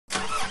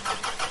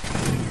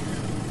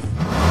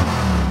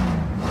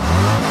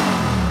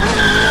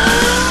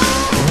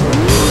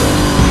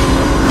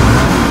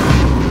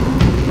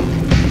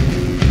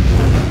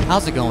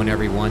How's it going,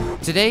 everyone?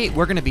 Today,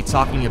 we're going to be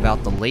talking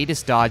about the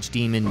latest Dodge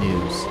Demon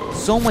news.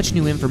 So much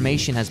new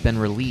information has been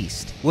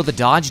released. Will the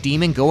Dodge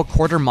Demon go a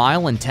quarter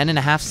mile in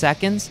 10.5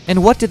 seconds?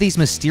 And what do these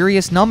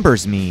mysterious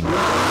numbers mean?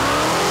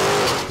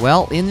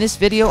 Well, in this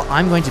video,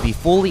 I'm going to be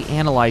fully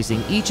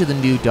analyzing each of the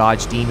new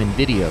Dodge Demon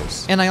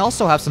videos. And I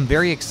also have some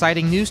very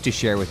exciting news to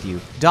share with you.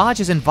 Dodge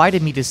has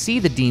invited me to see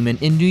the Demon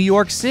in New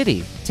York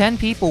City. 10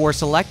 people were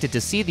selected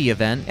to see the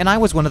event, and I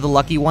was one of the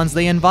lucky ones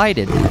they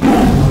invited.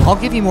 I'll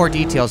give you more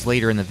details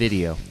later in the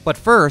video. But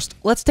first,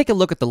 let's take a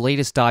look at the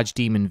latest Dodge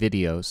Demon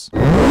videos.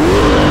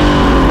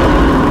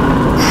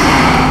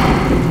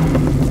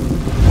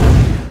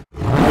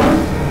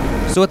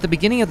 So at the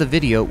beginning of the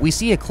video, we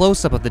see a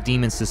close-up of the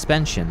Demon's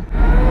suspension.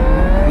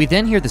 We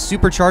then hear the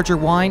supercharger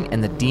whine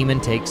and the Demon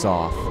takes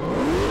off.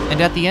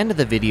 And at the end of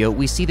the video,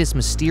 we see this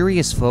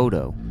mysterious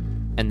photo.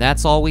 And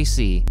that's all we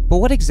see. But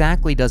what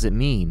exactly does it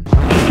mean?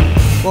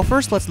 Well,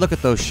 first let's look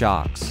at those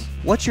shocks.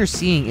 What you're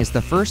seeing is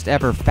the first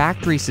ever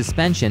factory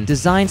suspension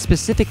designed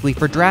specifically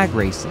for drag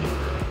racing.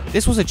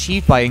 This was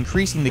achieved by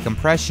increasing the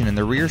compression in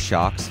the rear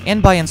shocks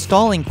and by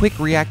installing quick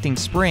reacting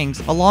springs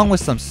along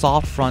with some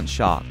soft front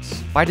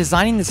shocks. By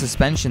designing the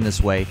suspension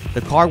this way,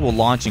 the car will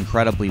launch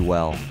incredibly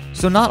well.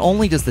 So not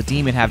only does the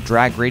Demon have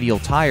drag radial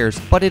tires,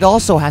 but it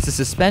also has a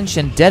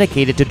suspension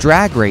dedicated to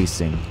drag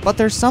racing. But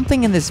there's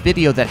something in this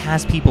video that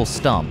has people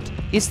stumped.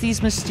 It's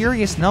these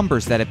mysterious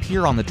numbers that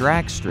appear on the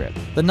drag strip.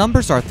 The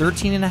numbers are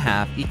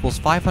 13.5 equals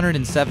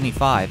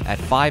 575 at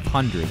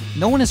 500.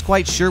 No one is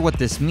quite sure what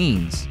this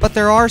means, but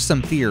there are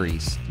some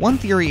theories. One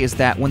theory is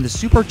that when the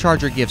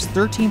supercharger gives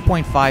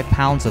 13.5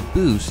 pounds of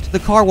boost, the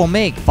car will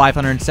make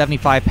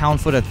 575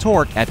 pound-foot of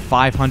torque at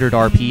 500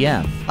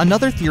 RPM.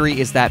 Another theory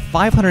is that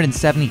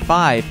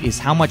 575 is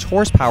how much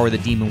horsepower the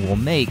Demon will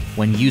make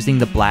when using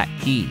the black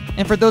key.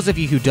 And for those of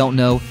you who don't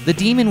know, the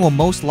Demon will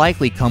most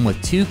likely come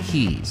with two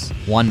keys,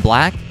 one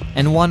black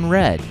and one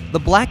red. The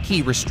black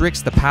key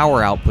restricts the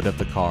power output of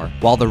the car,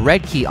 while the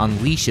red key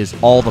unleashes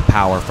all the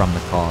power from the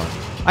car.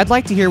 I'd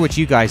like to hear what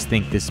you guys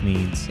think this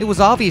means. It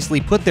was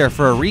obviously put there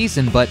for a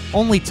reason, but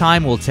only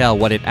time will tell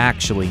what it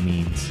actually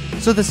means.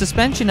 So the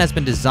suspension has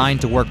been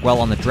designed to work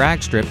well on the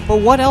drag strip,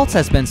 but what else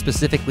has been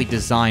specifically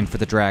designed for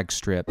the drag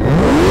strip?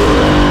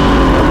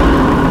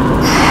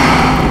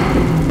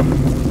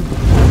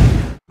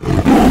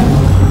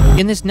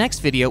 In this next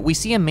video, we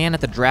see a man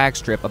at the drag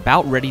strip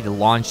about ready to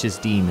launch his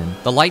Demon.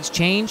 The lights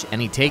change and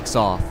he takes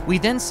off. We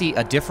then see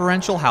a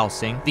differential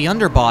housing, the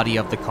underbody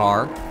of the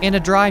car, and a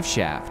drive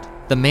shaft.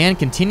 The man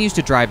continues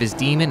to drive his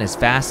Demon as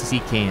fast as he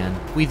can.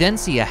 We then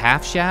see a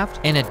half shaft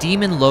and a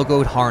Demon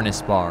logoed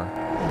harness bar.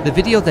 The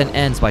video then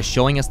ends by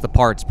showing us the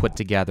parts put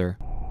together.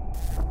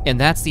 And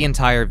that's the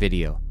entire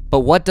video.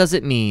 But what does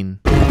it mean?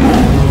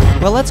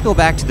 Well, let's go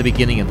back to the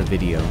beginning of the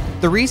video.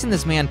 The reason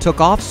this man took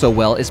off so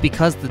well is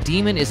because the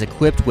Demon is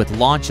equipped with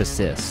launch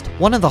assist.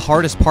 One of the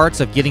hardest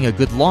parts of getting a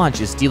good launch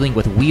is dealing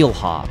with wheel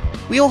hop.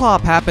 Wheel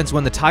hop happens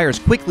when the tires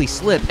quickly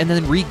slip and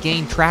then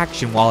regain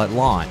traction while at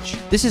launch.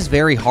 This is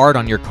very hard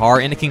on your car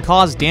and it can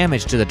cause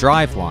damage to the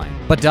driveline.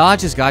 But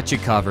Dodge has got you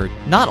covered.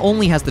 Not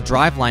only has the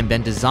driveline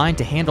been designed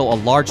to handle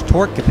a large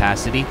torque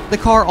capacity, the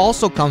car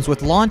also comes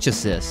with launch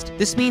assist.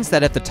 This means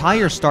that if the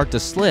tires start to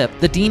slip,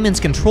 the Demon's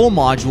control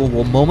module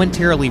will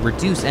momentarily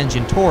reduce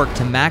engine torque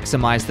to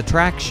maximize the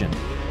traction.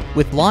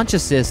 With launch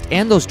assist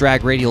and those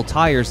drag radial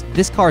tires,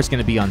 this car is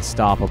going to be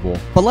unstoppable.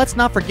 But let's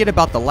not forget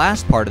about the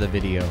last part of the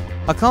video.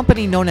 A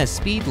company known as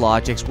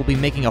Speedlogix will be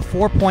making a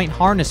 4-point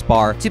harness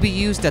bar to be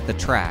used at the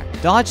track.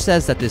 Dodge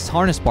says that this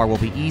harness bar will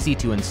be easy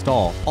to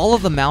install. All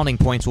of the mounting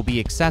points will be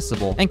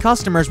accessible, and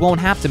customers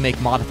won't have to make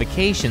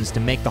modifications to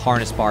make the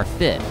harness bar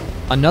fit.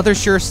 Another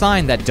sure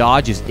sign that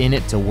Dodge is in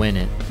it to win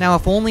it. Now,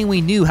 if only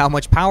we knew how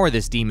much power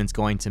this Demon's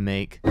going to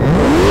make.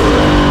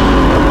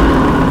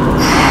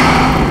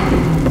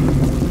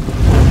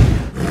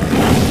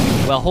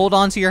 Well, hold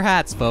on to your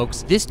hats,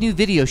 folks. This new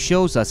video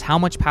shows us how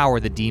much power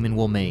the Demon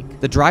will make.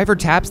 The driver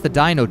taps the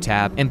dyno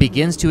tab and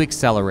begins to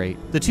accelerate.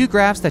 The two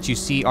graphs that you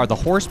see are the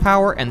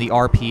horsepower and the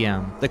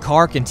RPM. The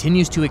car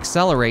continues to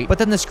accelerate, but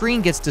then the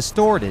screen gets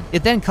distorted.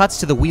 It then cuts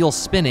to the wheels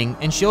spinning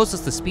and shows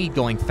us the speed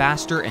going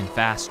faster and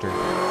faster.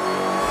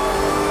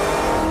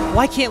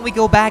 Why can't we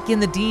go back in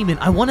the Demon?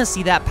 I want to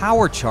see that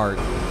power chart.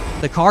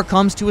 The car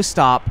comes to a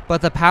stop,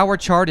 but the power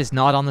chart is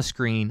not on the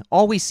screen.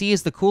 All we see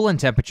is the coolant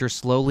temperature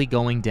slowly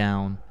going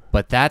down.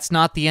 But that's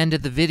not the end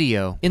of the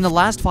video. In the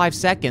last 5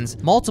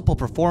 seconds, multiple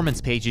performance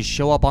pages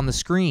show up on the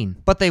screen.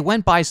 But they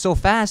went by so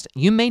fast,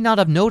 you may not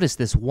have noticed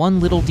this one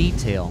little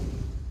detail.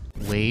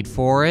 Wait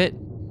for it.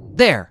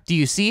 There, do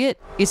you see it?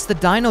 It's the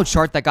dyno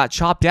chart that got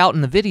chopped out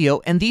in the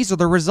video, and these are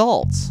the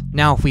results.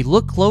 Now, if we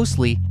look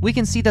closely, we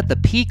can see that the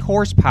peak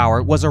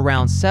horsepower was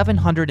around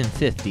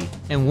 750.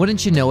 And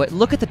wouldn't you know it,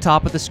 look at the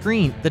top of the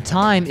screen. The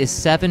time is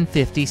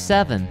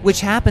 7:57, which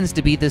happens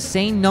to be the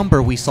same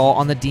number we saw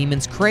on the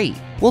Demon's crate.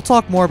 We'll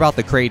talk more about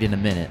the crate in a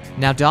minute.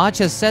 Now, Dodge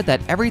has said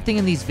that everything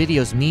in these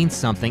videos means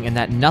something and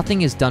that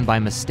nothing is done by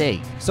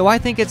mistake. So I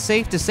think it's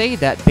safe to say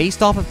that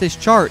based off of this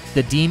chart,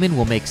 the Demon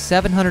will make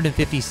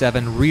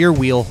 757 rear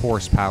wheel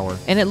horsepower,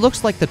 and it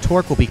looks like the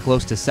torque will be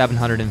close to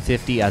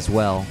 750 as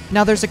well.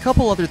 Now, there's a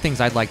couple other things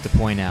I'd like to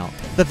point out.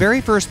 The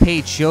very first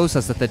page shows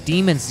us that the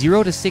Demon's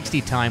 0 to 60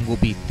 time will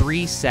be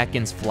 3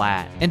 seconds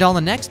flat. And on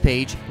the next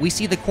page, we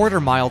see the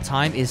quarter-mile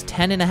time is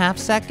 10.5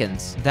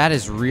 seconds. That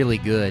is really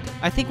good.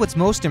 I think what's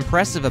most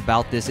impressive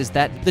about this is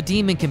that the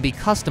Demon can be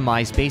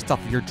customized based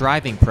off of your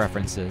driving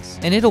preferences,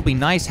 and it'll be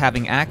nice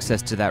having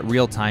access to that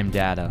real-time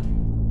data.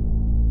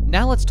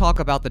 Now let's talk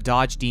about the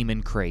Dodge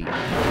Demon crate.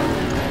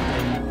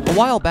 A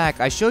while back,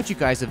 I showed you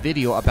guys a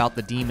video about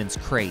the Demon's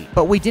crate,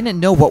 but we didn't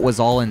know what was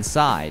all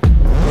inside.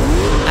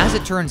 As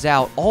it turns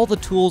out, all the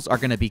tools are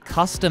going to be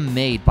custom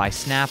made by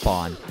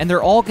Snap-on, and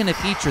they're all going to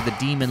feature the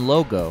Demon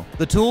logo.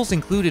 The tools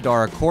included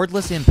are a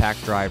cordless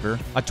impact driver,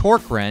 a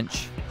torque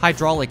wrench,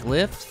 hydraulic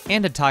lift,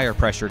 and a tire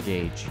pressure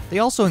gauge. They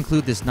also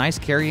include this nice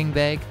carrying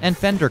bag and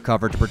fender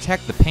cover to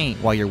protect the paint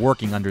while you're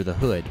working under the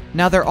hood.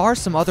 Now, there are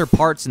some other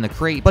parts in the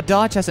crate, but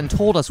Dodge hasn't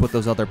told us what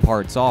those other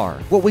parts are.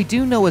 What we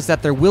do know is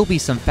that there will be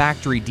some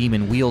factory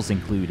Demon wheels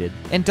included,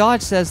 and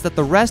Dodge says that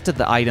the rest of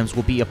the items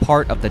will be a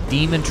part of the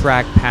Demon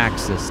Track pack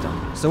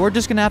system. So we're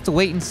just gonna have to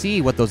wait and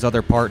see what those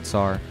other parts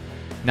are.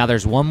 Now,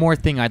 there's one more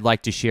thing I'd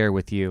like to share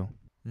with you.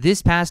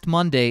 This past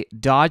Monday,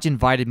 Dodge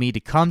invited me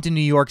to come to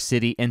New York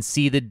City and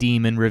see the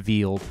Demon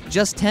revealed.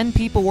 Just 10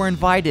 people were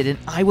invited, and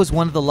I was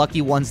one of the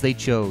lucky ones they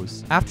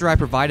chose. After I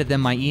provided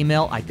them my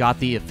email, I got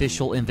the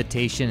official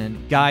invitation,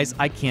 and guys,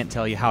 I can't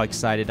tell you how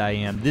excited I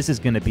am. This is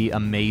going to be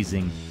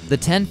amazing. The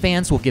 10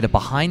 fans will get a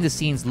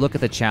behind-the-scenes look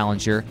at the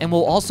Challenger, and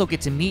will also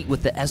get to meet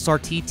with the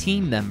SRT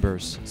team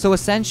members. So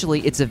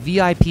essentially, it's a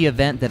VIP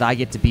event that I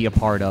get to be a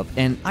part of,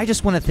 and I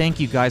just want to thank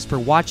you guys for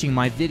watching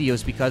my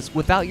videos, because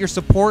without your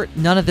support,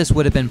 none of this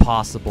would have been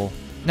possible.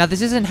 Now,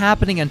 this isn't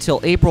happening until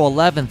April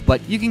 11th,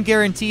 but you can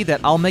guarantee that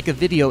I'll make a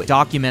video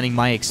documenting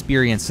my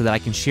experience so that I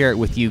can share it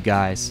with you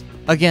guys.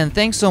 Again,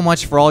 thanks so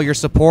much for all your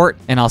support,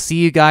 and I'll see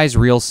you guys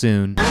real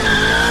soon.